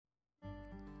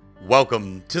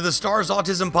Welcome to the Stars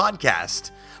Autism Podcast,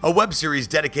 a web series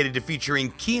dedicated to featuring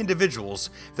key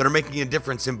individuals that are making a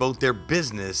difference in both their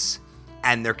business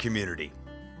and their community.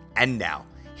 And now,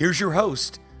 here's your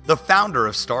host, the founder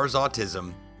of Stars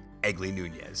Autism, Egli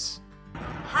Nunez.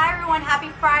 Hi everyone, happy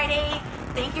Friday.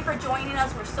 Thank you for joining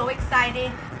us. We're so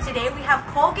excited. Today we have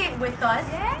Colgate with us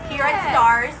here at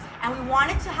Stars, and we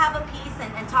wanted to have a piece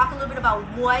and talk a little bit about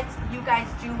what you guys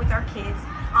do with our kids.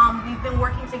 We've been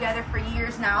working together for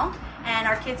years now, and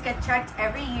our kids get checked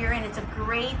every year, and it's a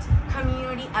great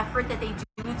community effort that they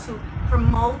do to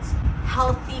promote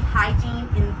healthy hygiene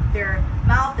in their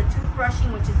mouth, the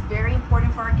toothbrushing, which is very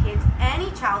important for our kids. Any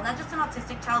child, not just an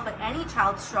autistic child, but any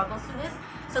child struggles with this.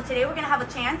 So today we're going to have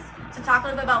a chance to talk a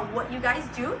little bit about what you guys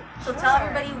do. So tell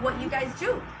everybody what you guys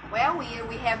do. Well, we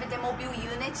have the mobile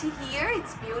unit here.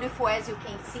 It's beautiful, as you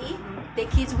can see. The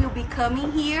kids will be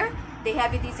coming here. They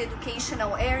have this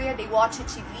educational area. They watch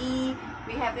TV.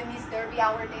 We have Miss Derby,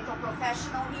 our dental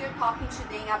professional here, talking to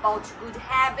them about good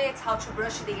habits, how to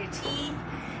brush their teeth.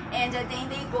 And then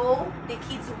they go, the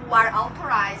kids who are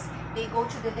authorized, they go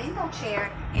to the dental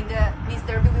chair, and Miss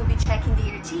Derby will be checking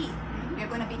their teeth. We're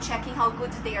going to be checking how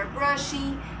good they are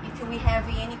brushing. If we have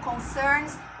any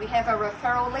concerns, we have a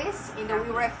referral list, and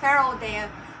we refer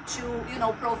them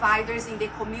to providers in the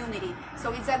community.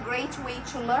 So it's a great way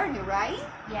to learn, right?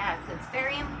 Yes, it's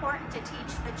very important to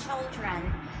teach the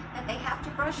children that they have to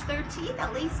brush their teeth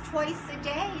at least twice a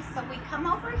day. So we come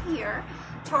over here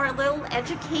to our little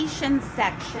education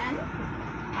section,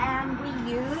 and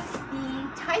we use the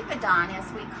typodon,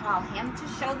 as we call him, to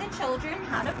show the children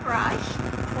how to brush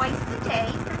twice a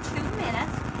day for 2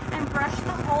 minutes and brush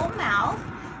the whole mouth.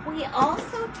 We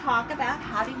also talk about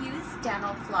how to use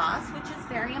dental floss, which is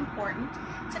very important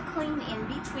to clean in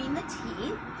between the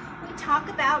teeth. We talk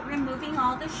about removing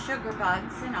all the sugar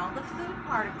bugs and all the food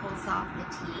particles off the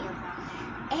teeth.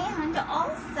 And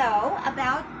also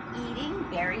about eating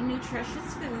very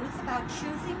nutritious foods, about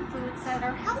choosing foods that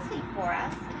are healthy for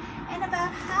us, and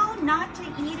about how not to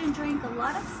eat and drink a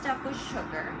lot of stuff with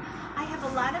sugar. I have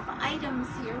a lot of items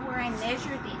here where I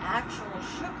measure the actual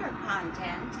sugar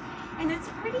content, and it's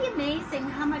pretty amazing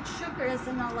how much sugar is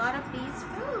in a lot of these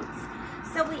foods.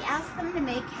 So we ask them to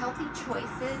make healthy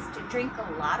choices, to drink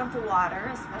a lot of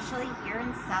water, especially here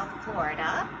in South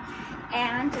Florida.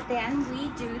 And then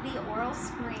we do the oral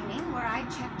screening, where I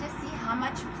check to see how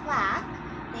much plaque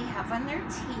they have on their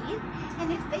teeth,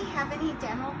 and if they have any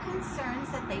dental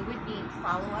concerns that they would need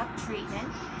follow-up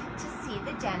treatment to see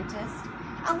the dentist.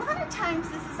 A lot of times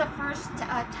this is the first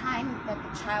time that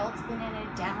the child's been in a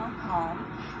dental home,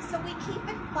 so we keep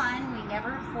it fun. We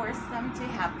never force them to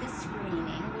have the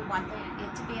screening. We want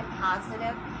it to be a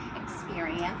positive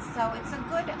experience, so it's a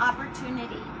good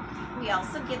opportunity. We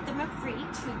also give them a free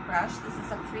toothbrush. This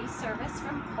is a free service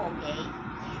from Colgate,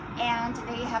 and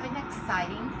they have an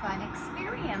exciting, fun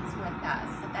experience with us.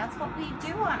 So that's what we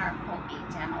do on our Colgate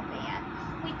Dental Van.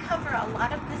 We cover a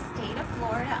lot of the state of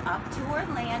Florida up to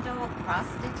Orlando, across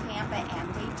to Tampa and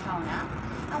Daytona.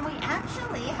 And we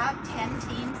actually have 10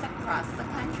 teams across the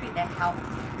country that help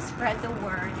spread the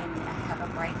word and have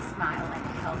a bright smile and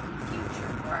a healthy future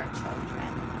for our children.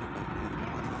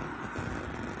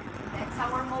 That's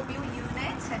our mobile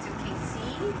unit, as you can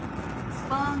see. It's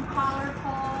fun,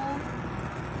 colorful.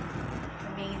 It's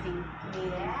amazing.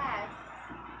 Yes.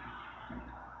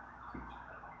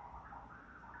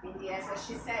 And yes, as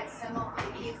she said, some of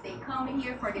the kids, they come in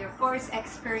here for their first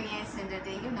experience, and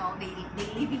they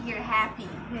leave here happy.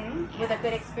 With a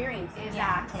good experience.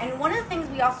 Exactly. And one of the things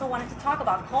we also wanted to talk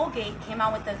about, Colgate came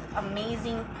out with this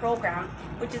amazing program,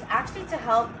 which is actually to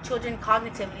help children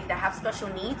cognitively that have special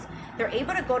needs. They're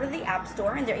able to go to the App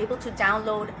Store, and they're able to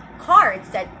download cards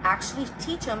that actually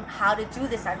teach them how to do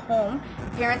this at home.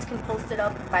 Parents can post it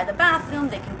up by the bathroom,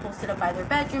 they can post it up by their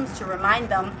bedrooms to remind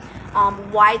them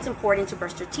why it's important to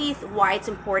brush their teeth, why it's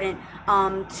important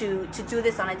to do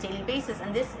this on a daily basis.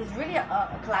 And this is really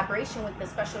a collaboration with the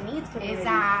special needs community.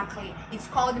 Exactly. It's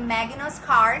called Magnus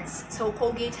Cards. So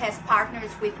Colgate has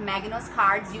partners with Magnus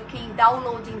Cards. You can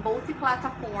download in both the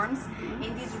platforms,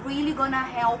 and it's really gonna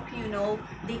help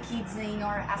the kids in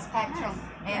our spectrum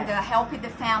and help the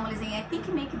families, and I think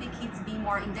make the kids be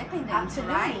more independent.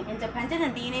 Absolutely, right? Independent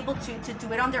and being able to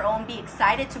do it on their own, be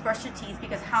excited to brush their teeth,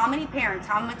 because how many parents,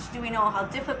 how much do we know how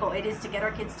difficult it is to get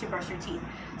our kids to brush their teeth?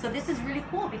 So this is really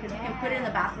cool because we can put it in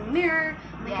the bathroom mirror,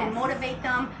 we can motivate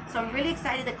them. So I'm really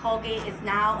excited that Colgate is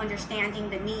now understanding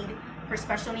the need for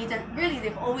special needs, and really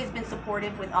they've always been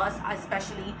supportive with us,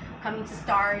 especially coming to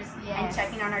Stars and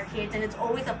checking on our kids, and it's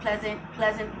always a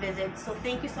pleasant visit. So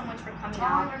thank you so much for coming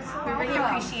out. We really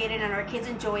appreciate it, and our kids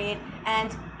enjoy it.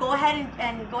 And go ahead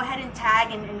and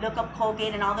tag and look up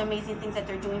Colgate and all the amazing things that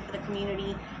they're doing for the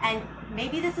community. And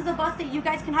maybe this is a bus that you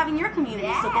guys can have in your community.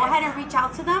 Yes. So go ahead and reach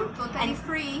out to them. Totally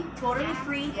free. Totally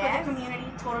free for the community.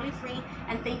 Totally free.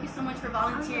 And thank you so much for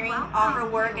volunteering, all her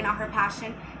work and all her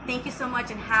passion. Thank you so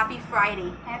much, and happy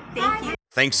Friday. Thank you.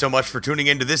 Thanks so much for tuning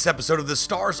in to this episode of the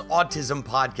Stars Autism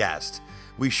Podcast.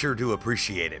 We sure do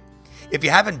appreciate it. If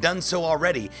you haven't done so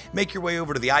already, make your way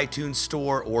over to the iTunes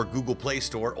Store or Google Play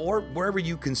Store or wherever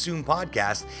you consume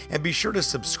podcasts, and be sure to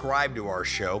subscribe to our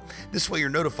show. This way you're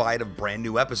notified of brand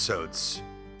new episodes.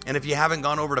 And if you haven't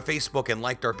gone over to Facebook and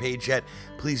liked our page yet,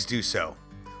 please do so.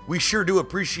 We sure do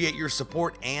appreciate your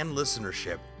support and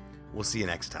listenership. We'll see you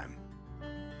next time.